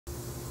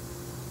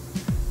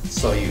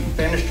So you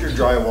finished your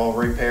drywall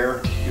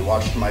repair, you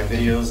watched my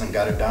videos and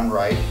got it done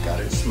right, got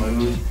it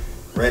smooth,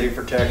 ready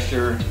for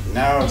texture.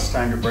 Now it's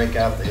time to break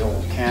out the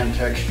old can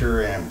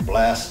texture and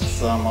blast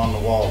some on the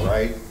wall,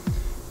 right?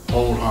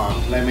 Hold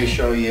on, let me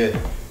show you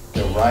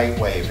the right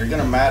way. If you're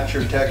gonna match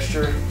your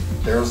texture,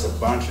 there's a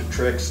bunch of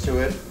tricks to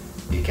it.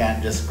 You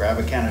can't just grab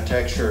a can of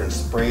texture and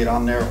spray it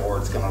on there, or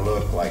it's gonna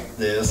look like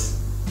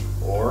this,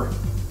 or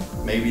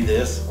maybe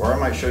this, or I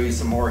might show you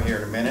some more here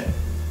in a minute.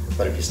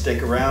 But if you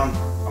stick around,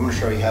 I'm gonna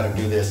show you how to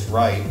do this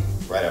right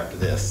after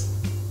this.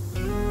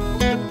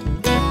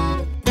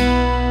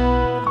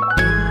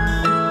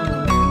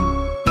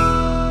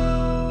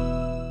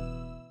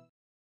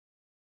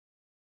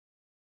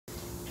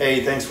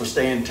 Hey, thanks for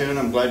staying tuned.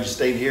 I'm glad you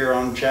stayed here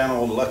on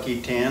channel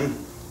Lucky 10.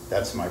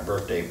 That's my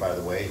birthday, by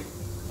the way,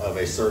 of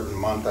a certain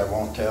month I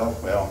won't tell.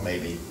 Well,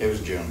 maybe, it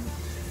was June.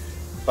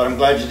 But I'm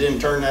glad you didn't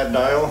turn that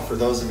dial, for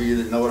those of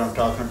you that know what I'm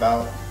talking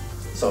about.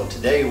 So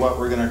today what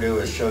we're gonna do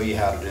is show you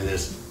how to do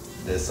this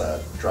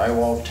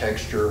drywall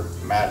texture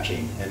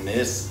matching, and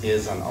this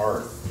is an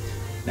art.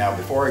 Now,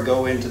 before I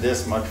go into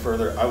this much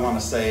further, I wanna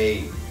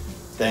say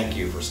thank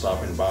you for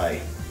stopping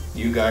by.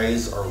 You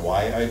guys are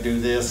why I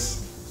do this.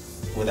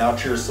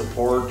 Without your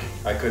support,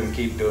 I couldn't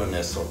keep doing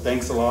this. So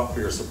thanks a lot for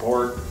your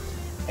support.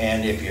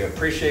 And if you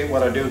appreciate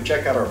what I do,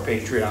 check out our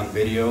Patreon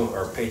video,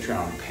 our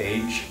Patreon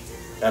page.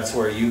 That's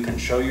where you can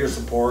show your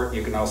support.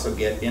 You can also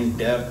get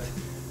in-depth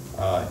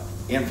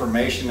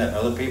information that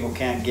other people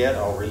can't get.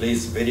 I'll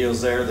release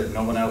videos there that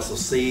no one else will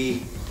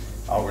see.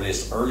 I'll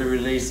release early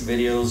release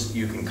videos.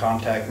 You can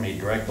contact me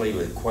directly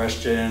with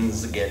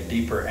questions, get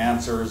deeper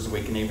answers.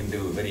 We can even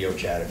do a video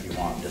chat if you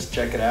want. Just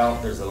check it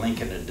out. There's a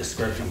link in the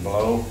description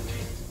below.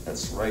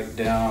 That's right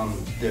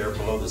down there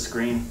below the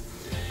screen.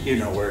 You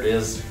know where it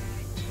is.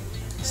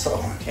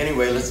 So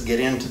anyway, let's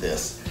get into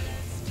this.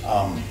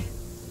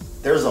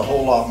 There's a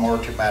whole lot more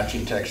to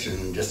matching texture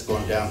than just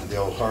going down to the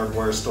old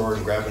hardware store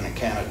and grabbing a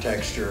can of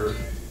texture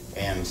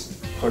and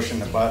pushing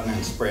the button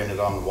and spraying it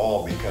on the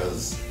wall,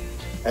 because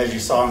as you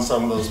saw in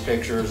some of those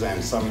pictures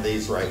and some of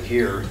these right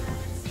here,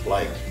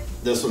 like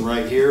this one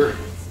right here,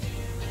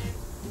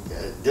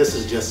 this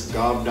is just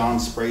gobbed on,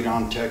 sprayed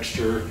on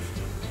texture.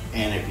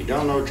 And if you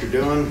don't know what you're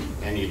doing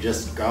and you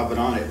just gob it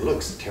on, it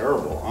looks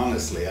terrible,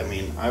 honestly. I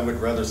mean, I would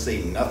rather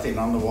see nothing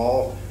on the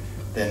wall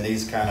than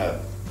these kind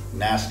of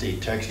nasty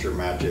texture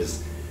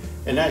matches.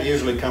 And that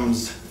usually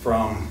comes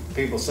from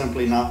people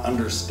simply not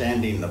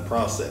understanding the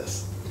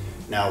process.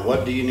 Now,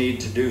 what do you need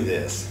to do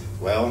this?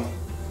 Well,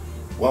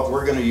 what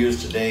we're gonna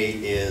use today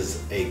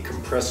is a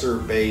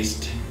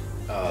compressor-based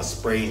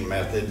spraying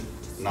method,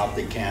 not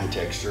the can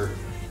texture.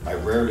 I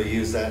rarely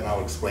use that, and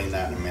I'll explain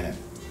that in a minute.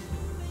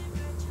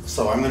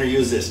 So I'm gonna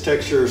use this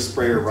texture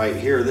sprayer right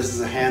here. This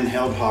is a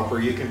handheld hopper.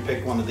 You can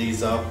pick one of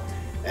these up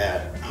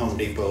at Home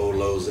Depot,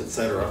 Lowe's,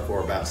 etc.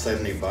 for about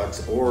 70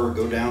 bucks, or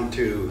go down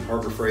to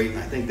Harbor Freight, and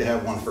I think they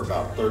have one for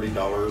about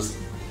 $30.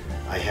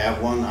 I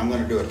have one. I'm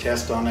gonna do a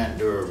test on that and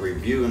do a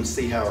review and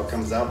see how it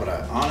comes out, but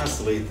I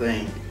honestly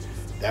think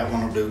that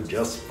one will do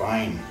just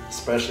fine,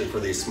 especially for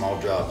these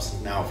small jobs.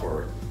 Now,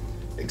 for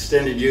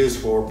extended use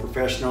for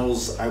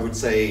professionals, I would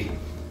say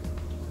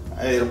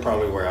it'll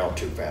probably wear out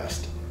too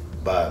fast.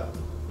 But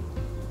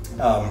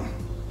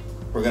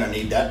we're gonna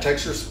need that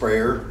texture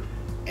sprayer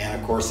and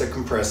of course a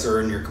compressor,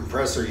 and your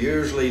compressor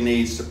usually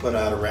needs to put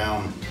out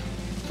around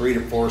 3 to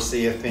 4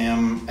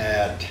 CFM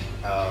at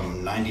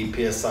 90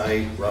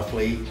 PSI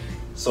roughly.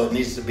 So it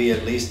needs to be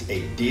at least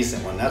a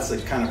decent one. That's a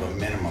kind of a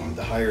minimum.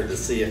 The higher the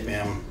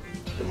CFM,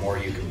 the more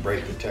you can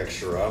break the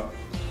texture up.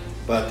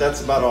 But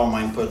that's about all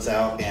mine puts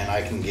out, and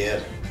I can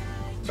get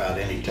about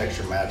any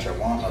texture match I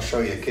want. I'll show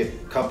you a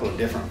couple of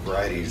different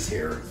varieties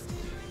here.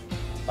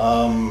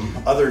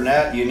 Other than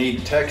that, you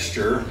need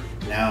texture.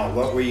 Now,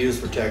 what we use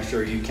for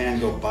texture, you can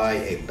go buy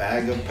a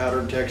bag of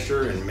powdered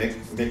texture and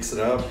mix it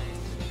up,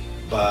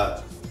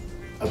 but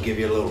I'll give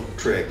you a little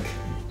trick.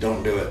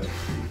 Don't do it.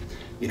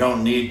 You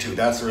don't need to.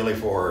 That's really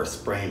for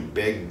spraying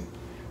big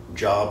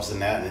jobs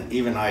and that, and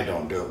even I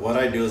don't do it. What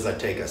I do is I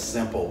take a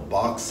simple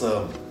box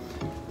of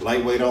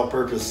lightweight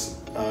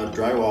all-purpose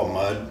drywall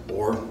mud,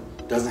 or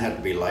doesn't have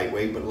to be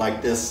lightweight, but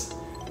like this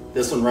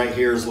one right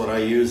here is what I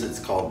use. It's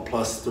called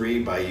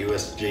 +3 by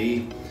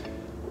USG.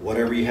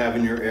 Whatever you have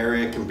in your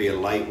area, can be a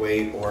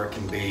lightweight or it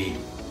can be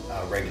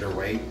a regular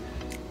weight.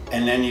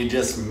 And then you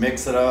just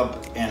mix it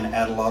up and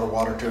add a lot of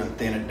water to it and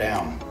thin it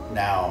down.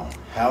 Now,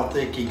 how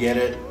thick you get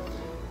it,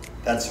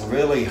 that's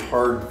really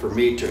hard for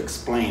me to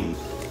explain.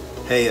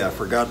 Hey, I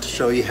forgot to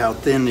show you how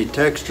thin the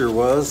texture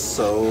was,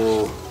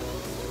 so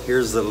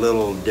here's a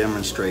little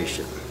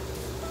demonstration.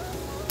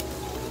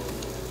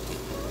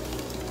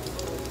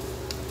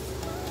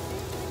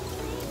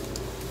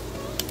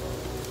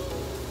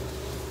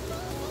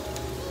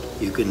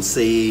 You can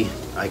see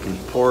I can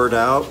pour it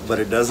out, but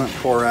it doesn't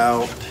pour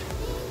out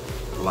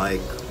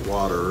like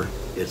water.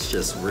 It's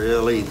just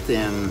really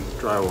thin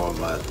drywall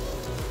mud.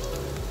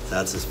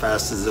 That's as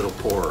fast as it'll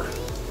pour.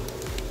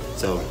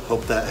 So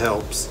hope that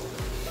helps.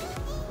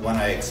 When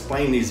I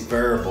explain these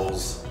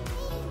variables,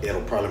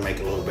 it'll probably make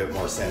a little bit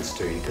more sense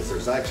to you, because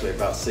there's actually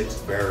about 6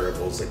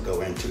 variables that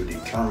go into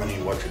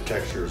determining what your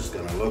texture is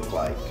going to look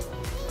like.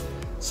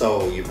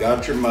 So you've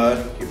got your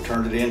mud, you've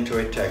turned it into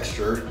a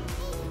texture,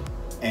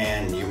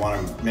 and you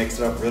want to mix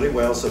it up really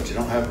well so that you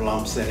don't have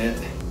lumps in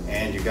it,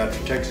 and you've got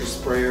your texture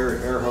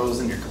sprayer, air hose,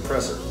 and your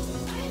compressor.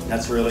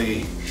 That's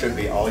really should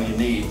be all you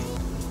need,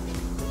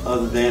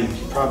 other than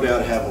you probably ought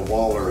to have a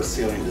wall or a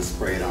ceiling to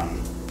spray it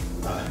on.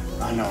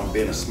 I know I'm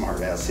being a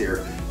smart ass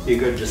here. You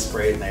could just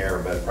spray it in the air,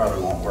 but it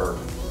probably won't work.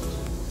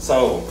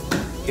 So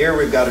here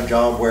we've got a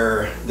job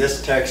where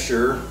this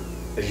texture,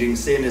 as you can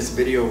see in this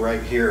video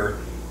right here,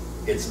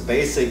 it's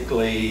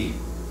basically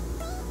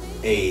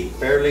a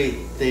fairly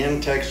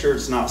thin texture.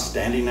 It's not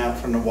standing out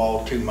from the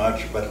wall too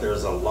much, but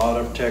there's a lot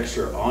of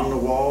texture on the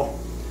wall.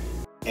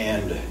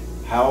 And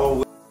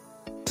how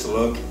this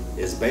look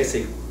is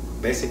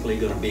basically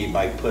going to be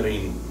by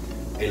putting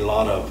a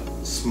lot of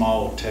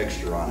small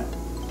texture on it.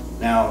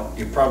 Now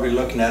you're probably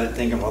looking at it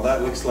thinking, well,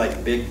 that looks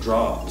like big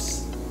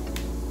drops.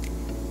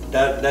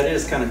 That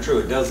is kind of true.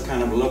 It does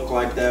kind of look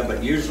like that,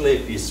 but usually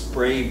if you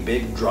spray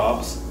big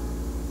drops,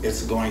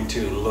 it's going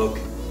to look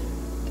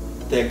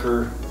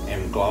thicker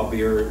and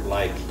globbier,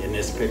 like in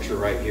this picture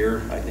right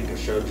here. I think I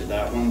showed you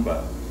that one,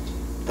 but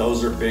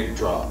those are big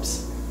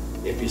drops.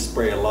 If you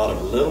spray a lot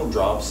of little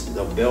drops,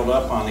 they'll build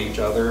up on each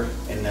other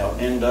and they'll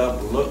end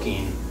up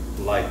looking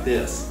like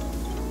this.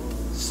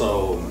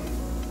 So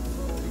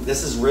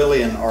this is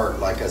really an art,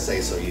 like I say.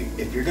 So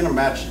if you're gonna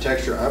match the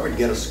texture, I would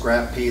get a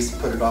scrap piece,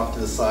 put it off to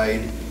the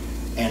side,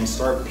 and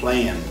start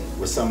playing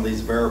with some of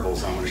these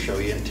variables I'm gonna show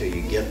you until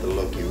you get the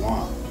look you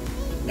want.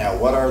 Now,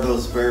 what are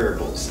those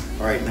variables?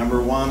 All right,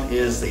 number one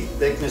is the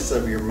thickness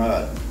of your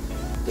mud.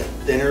 The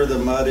thinner the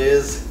mud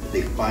is,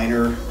 the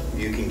finer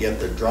you can get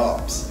the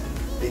drops.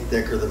 The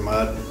thicker the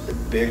mud, the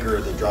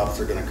bigger the drops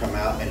are gonna come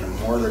out, and the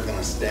more they're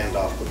gonna stand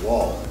off the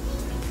wall.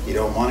 You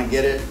don't wanna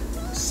get it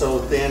so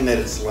thin that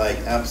it's like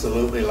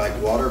absolutely like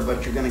water,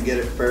 but you're gonna get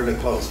it fairly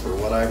close. For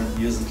what I'm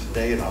using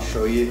today, and I'll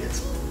show you,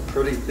 it's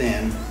pretty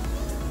thin,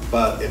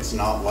 but it's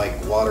not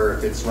like water.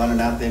 If it's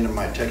running out the end of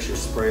my texture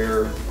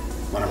sprayer,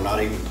 when I'm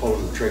not even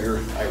pulling the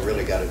trigger, I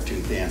really got it too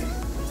thin.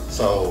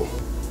 So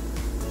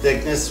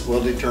thickness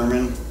will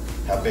determine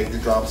how big the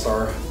drops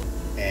are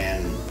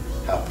and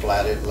how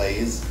flat it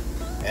lays.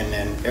 And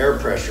then air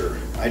pressure,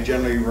 I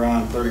generally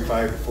run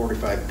 35 to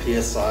 45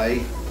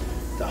 PSI.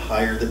 The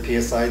higher the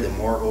PSI, the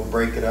more it will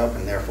break it up,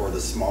 and therefore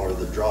the smaller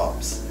the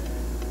drops.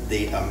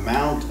 The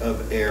amount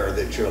of air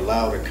that you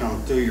allow to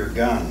come through your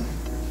gun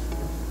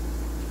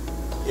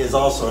is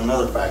also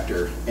another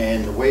factor.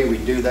 And the way we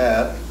do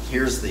that,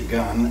 here's the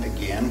gun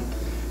again.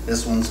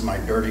 This one's my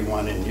dirty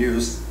one in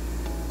use.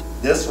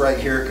 This right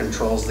here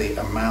controls the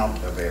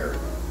amount of air.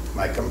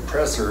 My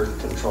compressor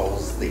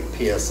controls the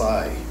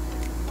PSI.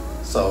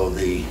 So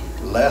the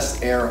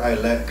less air I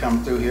let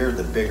come through here,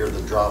 the bigger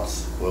the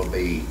drops will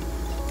be.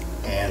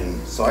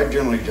 And so I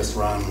generally just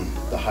run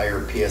the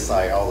higher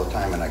PSI all the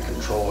time, and I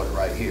control it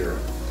right here.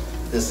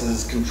 This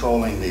is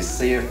controlling the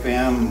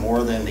CFM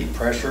more than the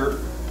pressure,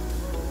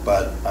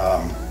 but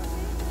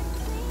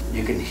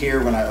you can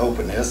hear when I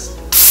open this,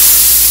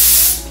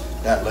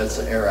 that lets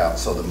the air out.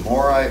 So the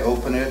more I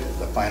open it,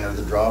 the finer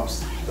the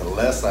drops. The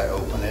less I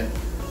open it,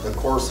 the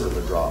coarser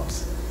the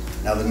drops.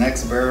 Now the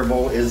next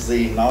variable is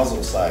the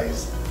nozzle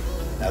size.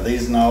 Now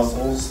these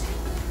nozzles,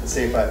 let's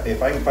see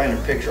if I can find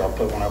a picture, I'll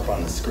put one up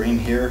on the screen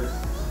here.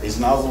 These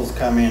nozzles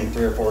come in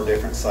 3 or 4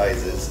 different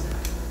sizes.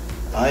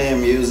 I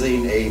am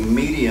using a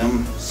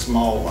medium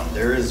small one.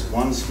 There is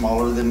one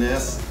smaller than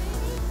this,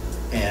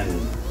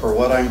 and for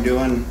what I'm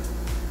doing,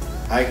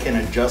 I can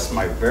adjust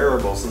my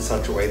variables in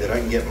such a way that I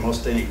can get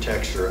most any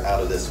texture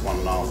out of this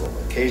one nozzle.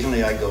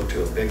 Occasionally I go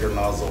to a bigger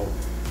nozzle,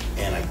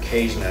 and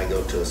occasionally I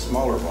go to a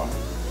smaller one.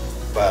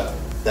 But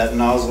that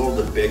nozzle,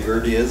 the bigger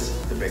it is,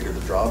 the bigger the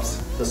drops.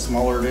 The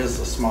smaller it is,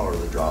 the smaller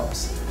the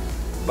drops.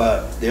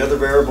 But the other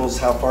variable is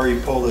how far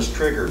you pull this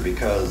trigger,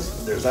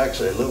 because there's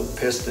actually a little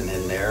piston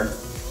in there.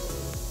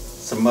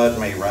 Some mud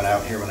may run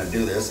out here when I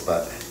do this,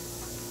 but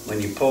when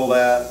you pull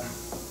that,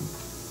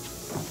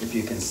 if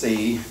you can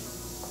see,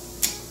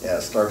 yeah,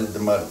 it started the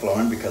mud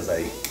flowing because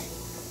I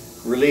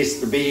released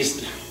the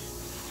beast,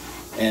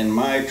 and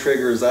my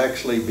trigger is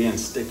actually being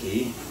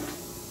sticky,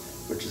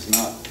 which is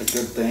not a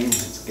good thing.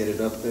 Let's get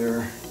it up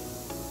there.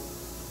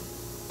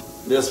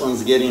 This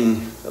one's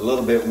getting a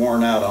little bit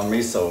worn out on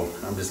me, so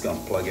I'm just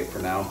gonna plug it for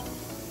now.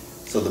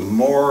 So the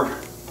more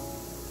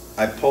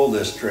I pull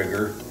this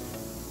trigger,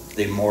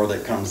 the more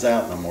that comes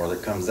out. The more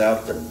that comes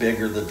out, the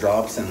bigger the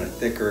drops, and the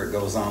thicker it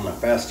goes on, the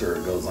faster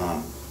it goes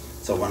on.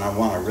 So when I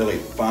want a really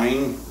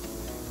fine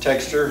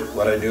texture,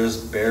 what I do is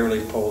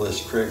barely pull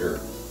this trigger.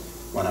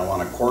 When I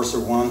want a coarser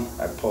one,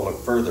 I pull it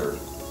further.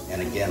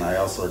 And again, I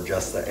also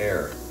adjust the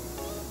air.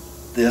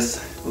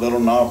 This little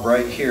knob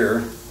right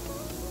here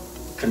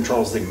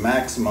controls the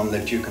maximum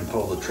that you can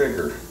pull the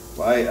trigger.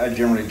 Well, I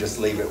generally just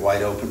leave it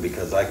wide open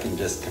because I can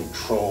just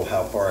control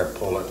how far I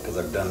pull it because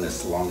I've done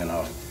this long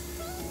enough.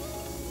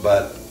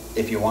 But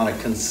if you want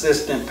a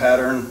consistent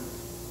pattern,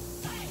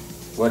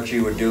 what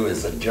you would do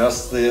is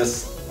adjust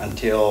this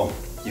until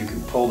You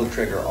can pull the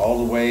trigger all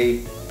the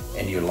way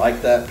and you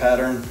like that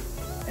pattern,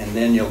 and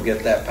then you'll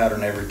get that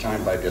pattern every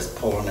time by just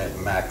pulling it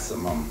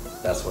maximum.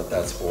 That's what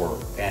that's for.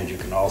 And you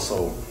can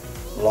also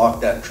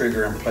lock that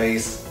trigger in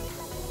place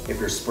if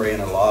you're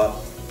spraying a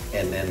lot,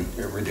 and then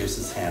it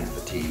reduces hand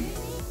fatigue.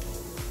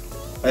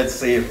 Let's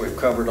see if we've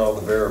covered all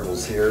the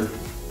variables here.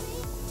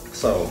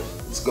 So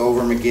let's go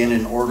over them again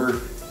in order.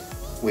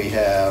 We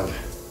have,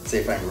 let's see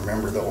if I can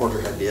remember the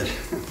order I did.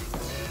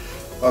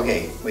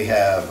 Okay, we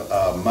have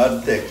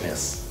mud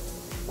thickness.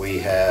 We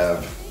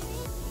have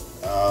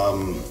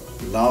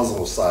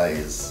nozzle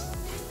size.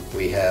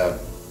 We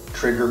have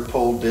trigger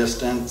pull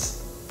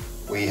distance.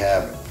 We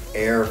have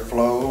air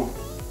flow.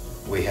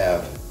 We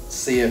have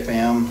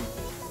CFM.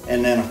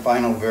 And then a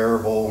final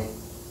variable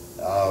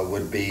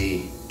would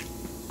be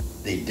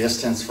the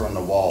distance from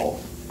the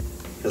wall.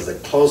 Because the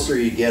closer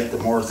you get, the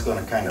more it's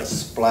going to kind of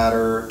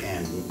splatter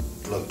and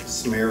look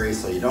smeary,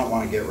 so you don't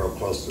want to get real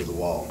close to the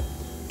wall.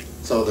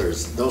 So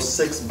there's those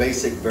 6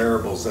 basic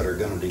variables that are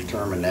going to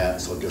determine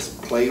that. So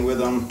just play with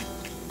them,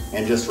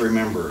 and just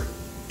remember,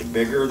 the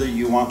bigger that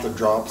you want the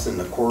drops and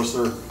the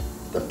coarser,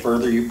 the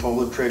further you pull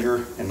the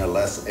trigger and the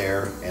less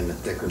air, and the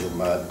thicker the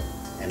mud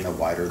and the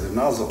wider the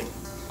nozzle.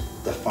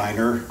 The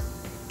finer,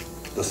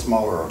 the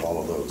smaller of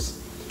all of those.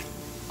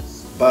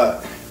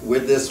 But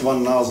with this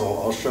one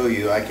nozzle, I'll show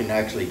you, I can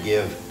actually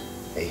give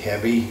a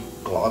heavy,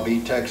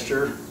 globby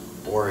texture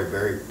or a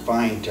very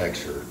fine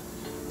texture.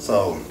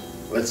 So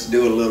let's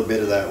do a little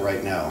bit of that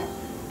right now.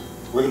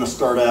 We're going to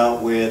start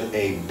out with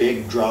a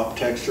big drop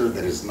texture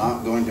that is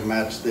not going to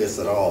match this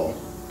at all.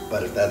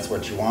 But if that's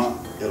what you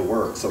want, it'll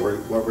work. So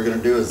what we're going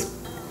to do is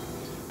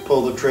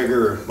pull the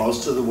trigger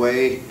most of the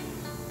way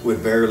with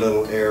very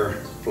little air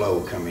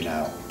flow coming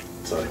out.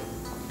 So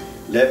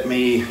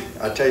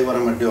I'll tell you what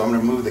I'm going to do. I'm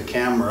going to move the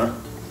camera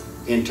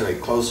into a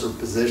closer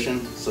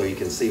position so you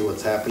can see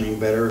what's happening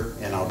better,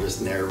 and I'll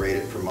just narrate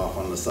it from off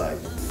on the side.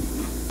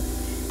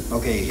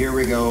 Okay, here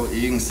we go.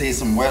 You can see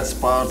some wet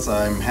spots.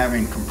 I'm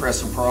having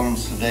compressor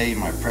problems today.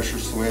 My pressure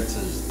switch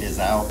is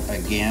out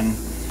again,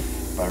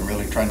 but I'm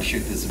really trying to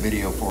shoot this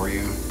video for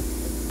you.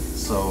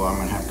 So I'm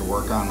going to have to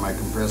work on my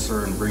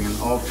compressor and bring an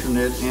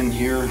alternate in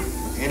here.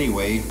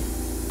 Anyway,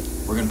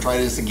 we're going to try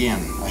this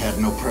again. I had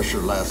no pressure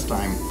last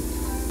time.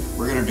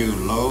 We're going to do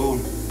low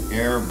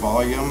air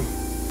volume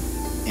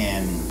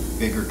and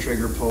bigger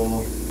trigger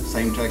pull,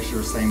 same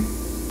texture, same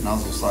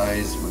nozzle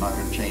size. We're not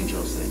going to change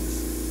those things.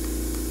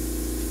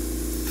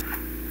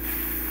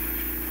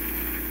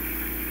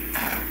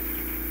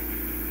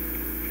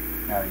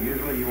 Now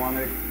usually you want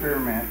to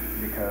experiment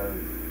because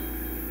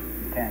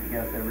you can't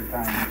guess every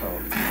time, so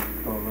let's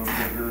go a little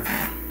bigger.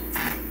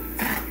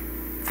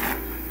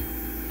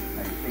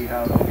 Now you see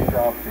how those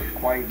drops are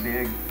quite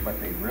big, but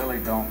they really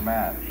don't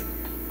match.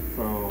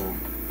 So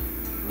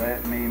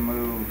let me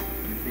move,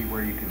 you see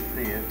where you can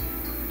see it.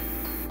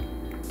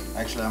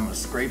 Actually, I'm going to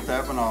scrape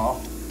that one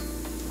off.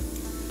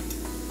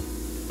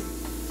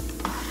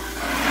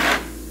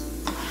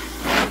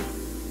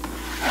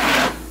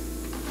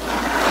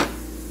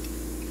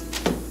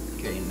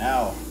 Okay,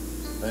 now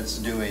let's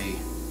do a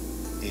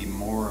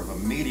more of a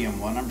medium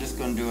one. I'm just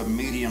going to do a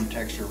medium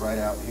texture right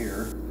out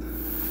here.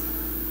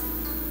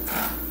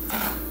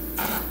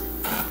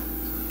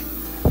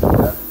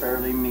 That's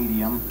fairly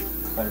medium,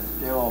 but it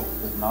still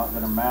is not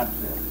going to match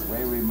this. The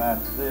way we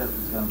match this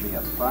is going to be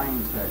a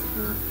fine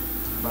texture,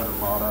 but a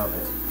lot of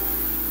it.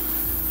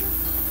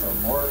 So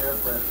more air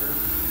pressure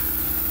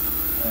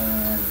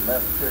and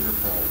less trigger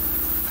pull.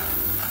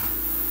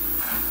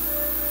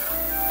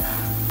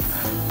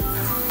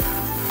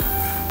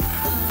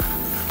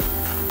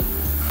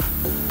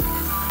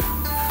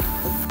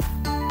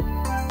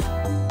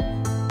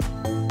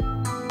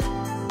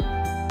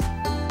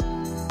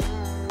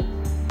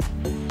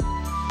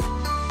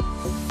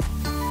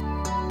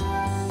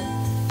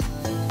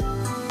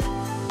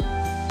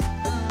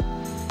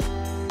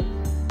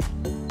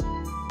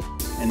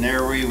 And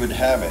there we would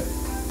have it.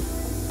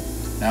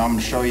 Now I'm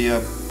going to show you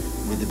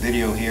with the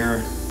video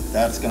here,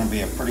 that's going to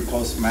be a pretty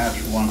close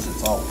match once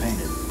it's all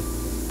painted.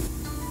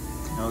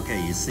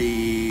 Okay, you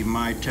see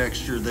my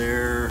texture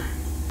there,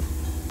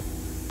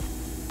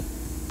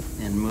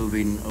 and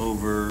moving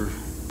over,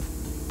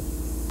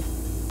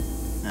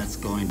 that's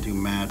going to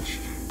match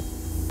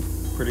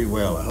pretty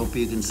well. I hope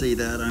you can see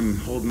that. I'm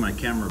holding my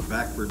camera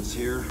backwards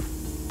here.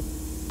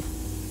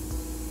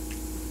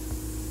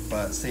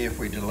 But see, if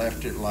we'd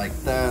left it like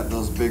that,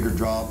 those bigger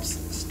drops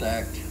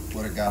stacked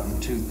would have gotten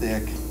too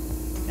thick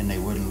and they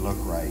wouldn't look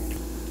right.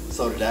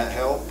 So did that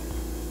help?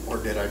 Or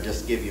did I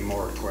just give you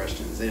more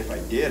questions? And if I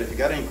did, if you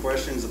got any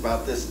questions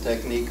about this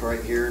technique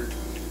right here,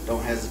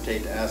 don't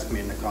hesitate to ask me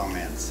in the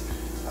comments.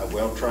 I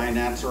will try and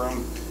answer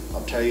them.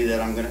 I'll tell you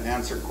that I'm going to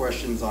answer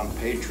questions on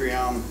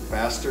Patreon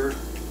faster,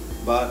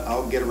 but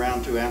I'll get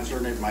around to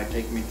answering it. It might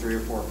take me 3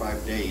 or 4 or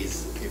 5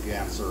 days if you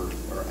answer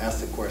or ask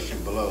the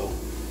question below.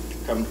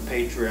 Come to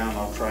Patreon,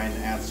 I'll try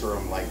and answer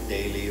them like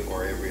daily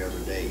or every other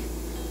day.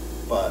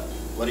 But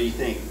what do you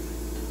think?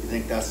 You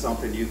think that's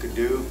something you could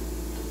do?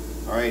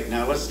 All right,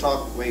 now let's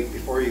talk. Wait,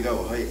 before you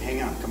go, hey,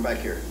 hang on, come back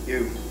here.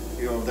 You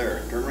you over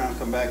there. Turn around,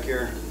 come back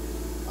here,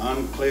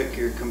 unclick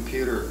your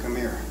computer, come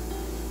here.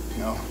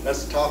 Now,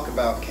 let's talk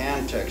about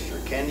can texture.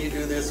 Can you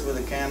do this with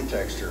a can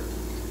texture?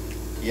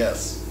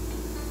 Yes.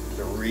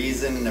 The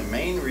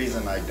main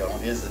reason I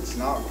don't is it's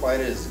not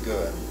quite as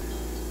good.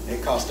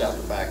 It costs out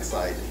the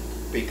backside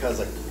because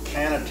a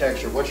can of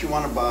texture, what you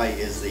want to buy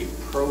is the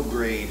pro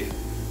grade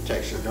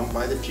texture. Don't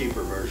buy the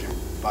cheaper version,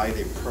 buy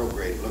the pro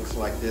grade. It looks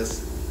like this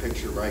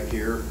picture right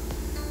here.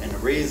 And the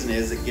reason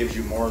is it gives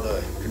you more of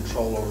the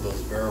control over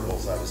those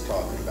variables I was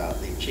talking about.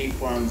 The cheap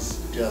ones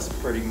just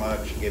pretty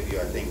much give you,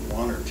 I think,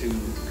 1 or 2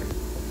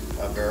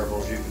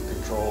 variables you can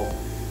control,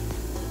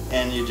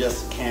 and you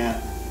just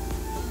can't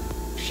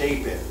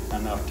shape it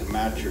enough to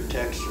match your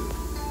texture.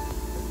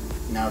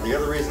 Now the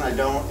other reason I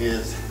don't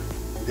is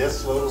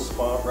this little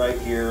spot right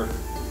here.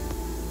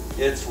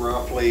 It's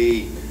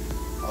roughly,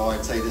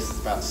 I'd say this is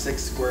about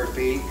 6 square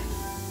feet.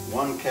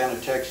 One can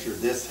of texture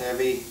this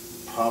heavy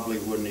probably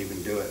wouldn't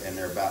even do it, and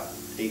they're about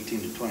 $18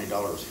 to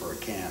 $20 for a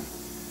can.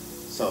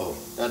 So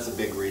that's a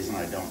big reason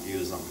I don't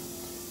use them.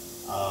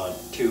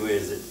 2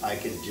 is that I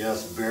can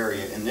just vary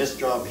it. In this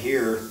job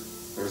here,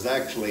 there's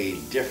actually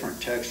different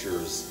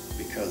textures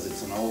because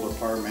it's an old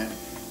apartment.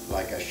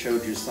 Like I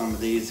showed you some of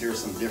these, here's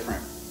some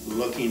different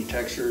looking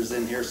textures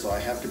in here, so I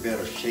have to be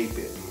able to shape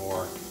it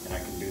more, and I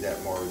can do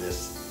that more with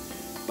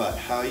this. But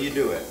how you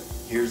do it,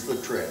 here's the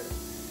trick.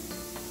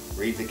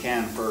 Read the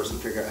can first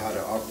and figure out how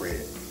to operate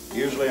it.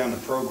 Usually on the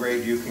pro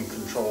grade you can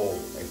control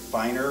a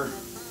finer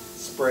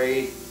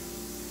spray,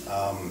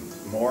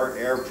 more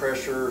air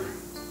pressure.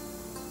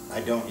 I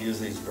don't use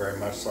these very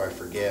much, so I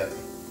forget.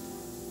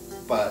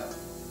 But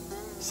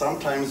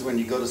sometimes when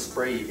you go to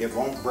spray, it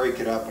won't break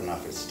it up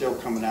enough. It's still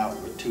coming out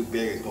with too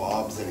big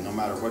globs, and no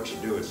matter what you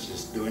do, it's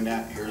just doing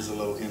that. Here's a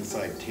little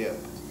inside tip.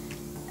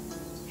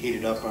 Heat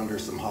it up under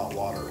some hot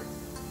water.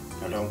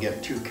 Now don't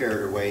get too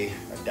carried away.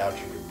 I doubt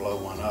you could blow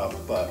one up,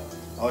 but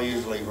I'll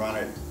usually run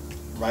it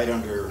right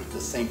under the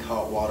sink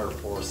hot water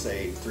for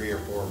say 3 or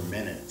 4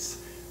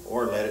 minutes,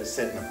 or let it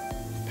sit in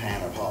a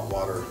pan of hot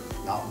water,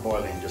 not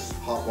boiling, just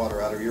hot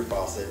water out of your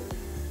faucet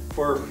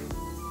for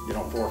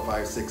 4,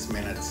 5, 6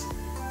 minutes.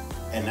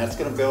 And that's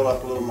going to build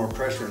up a little more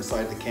pressure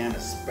inside the can,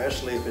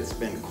 especially if it's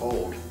been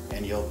cold,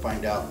 and you'll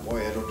find out,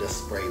 boy, it'll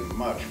just spray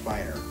much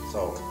finer.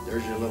 So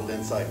there's your little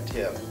inside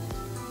tip.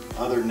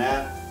 Other than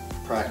that,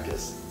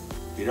 practice.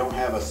 If you don't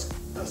have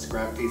a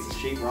scrap piece of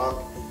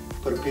sheetrock,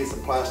 put a piece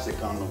of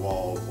plastic on the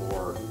wall,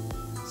 or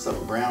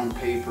some brown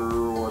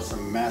paper, or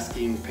some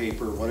masking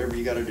paper, whatever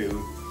you got to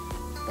do,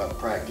 but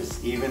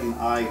practice. Even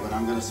when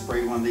I'm going to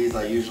spray one of these,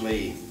 I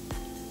usually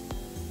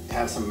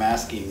have some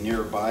masking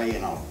nearby,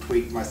 and I'll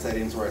tweak my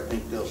settings where I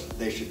think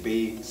they should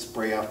be,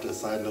 spray off to the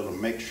side a little,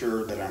 make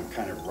sure that I'm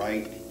kind of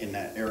right in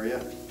that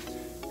area,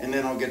 and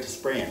then I'll get to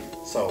spraying.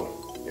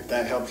 So if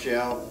that helps you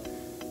out,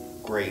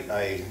 great.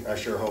 I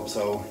sure hope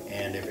so.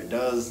 And if it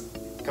does,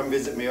 come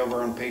visit me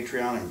over on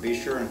Patreon, and be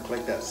sure and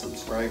click that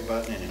subscribe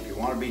button. And if you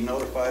want to be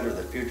notified of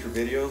the future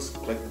videos,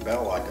 click the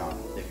bell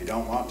icon. If you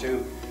don't want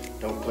to,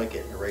 don't click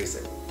it, erase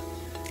it.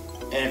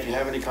 And if you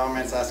have any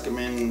comments, ask them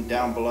in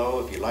down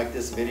below. If you like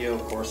this video,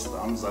 of course,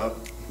 thumbs up.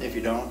 If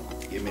you don't,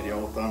 give me the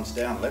old thumbs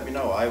down. Let me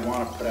know. I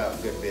want to put out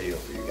a good video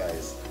for you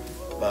guys.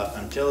 But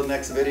until the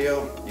next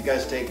video, you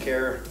guys take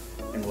care,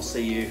 and we'll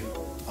see you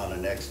on the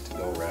next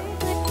go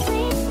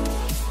round.